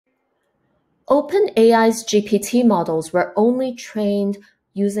OpenAI's GPT models were only trained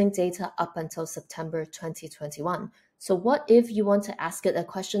using data up until September 2021. So what if you want to ask it a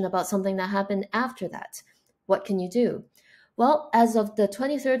question about something that happened after that? What can you do? Well, as of the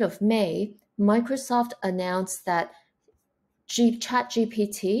 23rd of May, Microsoft announced that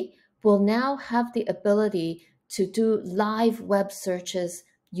ChatGPT will now have the ability to do live web searches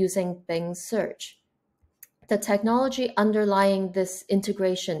using Bing search. The technology underlying this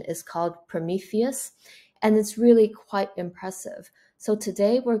integration is called Prometheus, and it's really quite impressive. So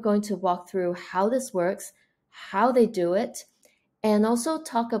today we're going to walk through how this works, how they do it, and also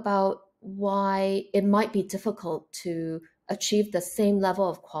talk about why it might be difficult to achieve the same level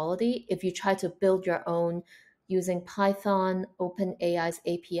of quality if you try to build your own using Python, OpenAI's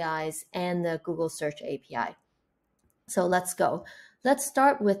APIs, and the Google Search API. So let's go. Let's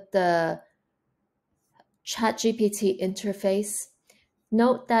start with the ChatGPT interface.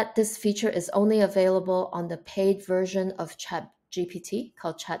 Note that this feature is only available on the paid version of ChatGPT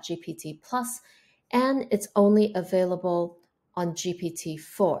called ChatGPT Plus, and it's only available on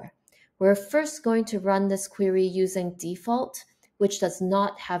GPT-4. We're first going to run this query using default, which does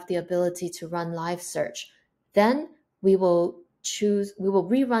not have the ability to run live search. Then we will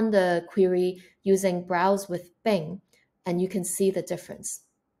rerun the query using browse with Bing, and you can see the difference.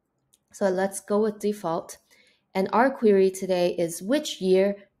 So let's go with default. And our query today is, which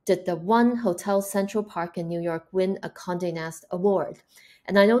year did the One Hotel Central Park in New York win a Condé Nast Award?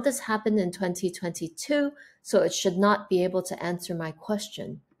 And I know this happened in 2022, so it should not be able to answer my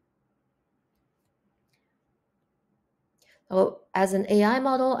question. As an AI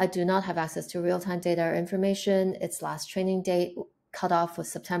model, I do not have access to real-time data or information. Its last training date cutoff was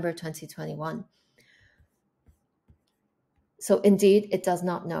September 2021. So indeed, it does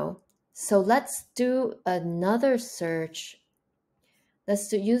not know. So let's do another search.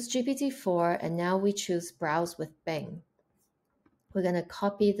 Let's use GPT-4, and now we choose Browse with Bing. We're going to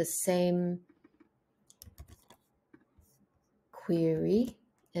copy the same query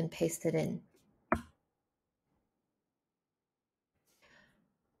and paste it in.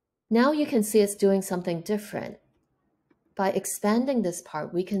 Now you can see it's doing something different. By expanding this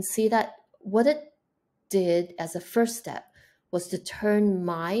part, we can see that what it did as a first step was to turn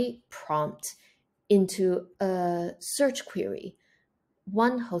my prompt into a search query.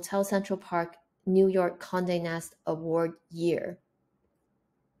 One Hotel Central Park, New York Condé Nast Award year.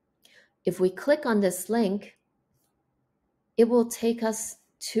 If we click on this link, it will take us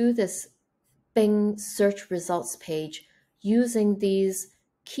to this Bing search results page using these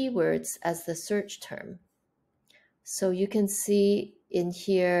keywords as the search term. So you can see in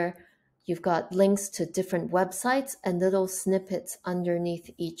here, you've got links to different websites and little snippets underneath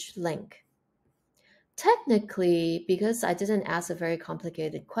each link. Technically, because I didn't ask a very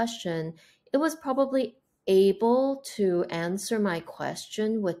complicated question, it was probably able to answer my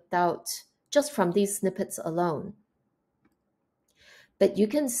question without just from these snippets alone. But you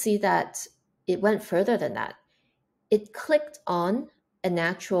can see that it went further than that. It clicked on an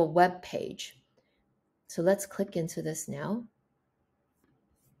actual web page. So let's click into this now.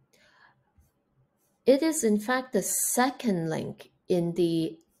 It is in fact the second link in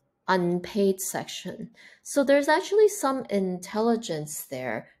the unpaid section. So there's actually some intelligence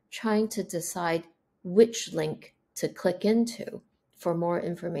there trying to decide which link to click into for more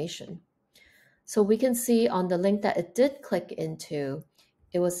information. So we can see on the link that it did click into,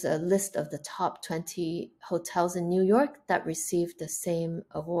 it was a list of the top 20 hotels in New York that received the same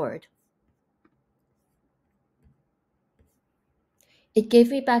award. It gave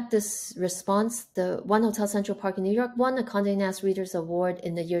me back this response: the One Hotel Central Park in New York won the Condé Nast Readers Award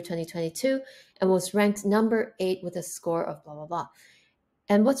in the year 2022 and was ranked number 8 with a score of blah, blah, blah.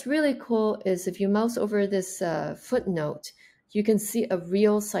 And what's really cool is if you mouse over this footnote, you can see a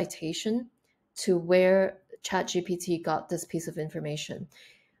real citation to where ChatGPT got this piece of information.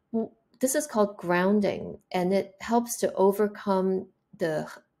 This is called grounding, and it helps to overcome the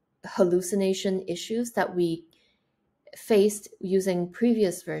hallucination issues that we faced using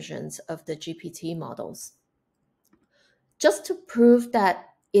previous versions of the GPT models. Just to prove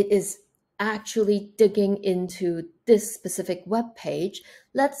that it is actually digging into this specific web page,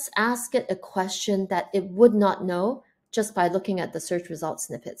 let's ask it a question that it would not know just by looking at the search results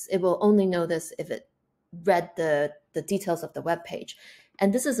snippets. It will only know this if it read the details of the web page.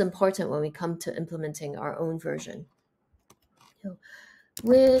 And this is important when we come to implementing our own version.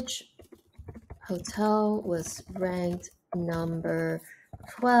 Which hotel was ranked number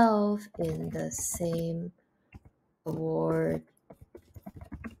 12 in the same award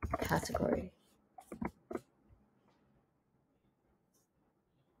category?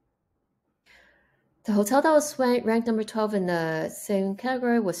 The hotel that was ranked number 12 in the same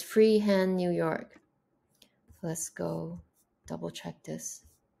category was Freehand, New York. Let's go double check this.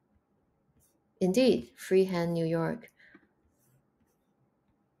 Indeed, Freehand, New York.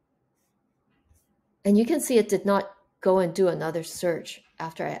 And you can see it did not go and do another search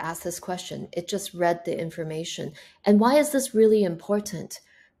after I asked this question. It just read the information. And why is this really important?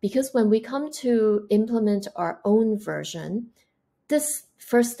 Because when we come to implement our own version, this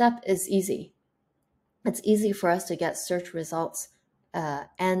first step is easy. It's easy for us to get search results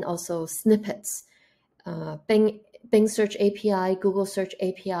and also snippets. Bing Search API, Google Search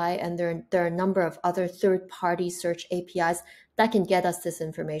API, and there are a number of other third-party search APIs that can get us this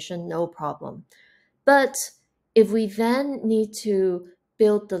information, no problem. But if we then need to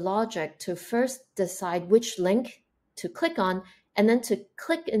build the logic to first decide which link to click on, and then to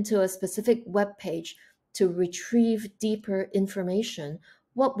click into a specific web page to retrieve deeper information,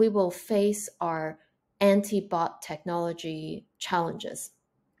 what we will face are anti-bot technology challenges.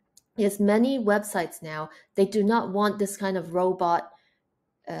 Because many websites now, they do not want this kind of robot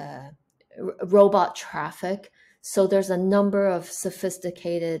traffic. So there's a number of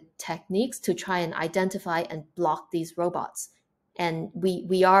sophisticated techniques to try and identify and block these robots. And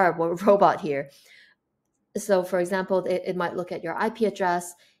we are a robot here. So for example, it might look at your IP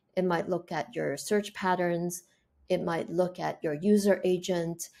address, it might look at your search patterns, it might look at your user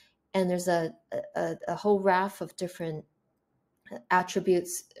agent, and there's a whole raft of different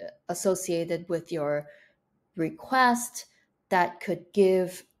attributes associated with your request that could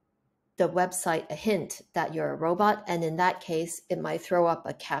give the website a hint that you're a robot. And in that case, it might throw up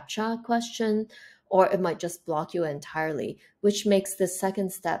a CAPTCHA question, or it might just block you entirely, which makes the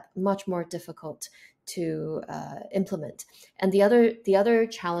second step much more difficult to implement. And the other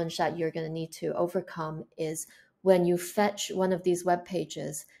challenge that you're going to need to overcome is when you fetch one of these web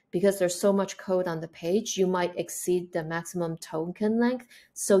pages, because there's so much code on the page, you might exceed the maximum token length.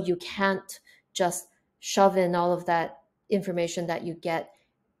 So you can't just shove in all of that information that you get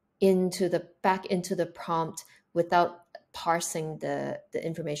back into the prompt without parsing the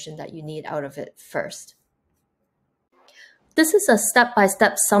information that you need out of it first. This is a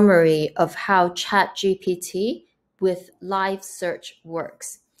step-by-step summary of how ChatGPT with live search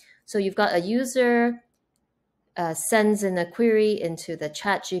works. So you've got a user sends in a query into the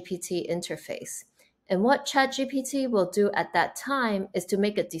ChatGPT interface. And what ChatGPT will do at that time is to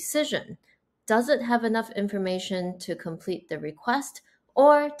make a decision. Does it have enough information to complete the request,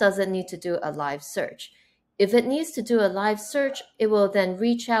 or does it need to do a live search? If it needs to do a live search, it will then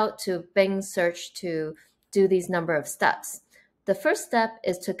reach out to Bing Search to do these number of steps. The first step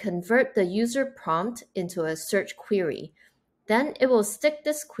is to convert the user prompt into a search query. Then it will stick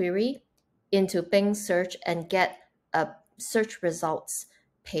this query into Bing Search and get a search results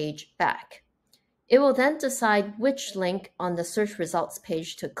page back. It will then decide which link on the search results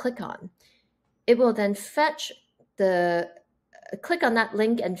page to click on. It will then click on that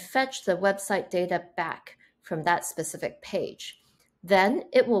link and fetch the website data back from that specific page. Then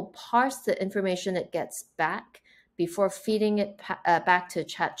it will parse the information it gets back before feeding it back to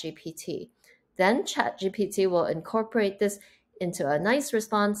ChatGPT. Then ChatGPT will incorporate this into a nice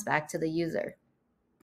response back to the user.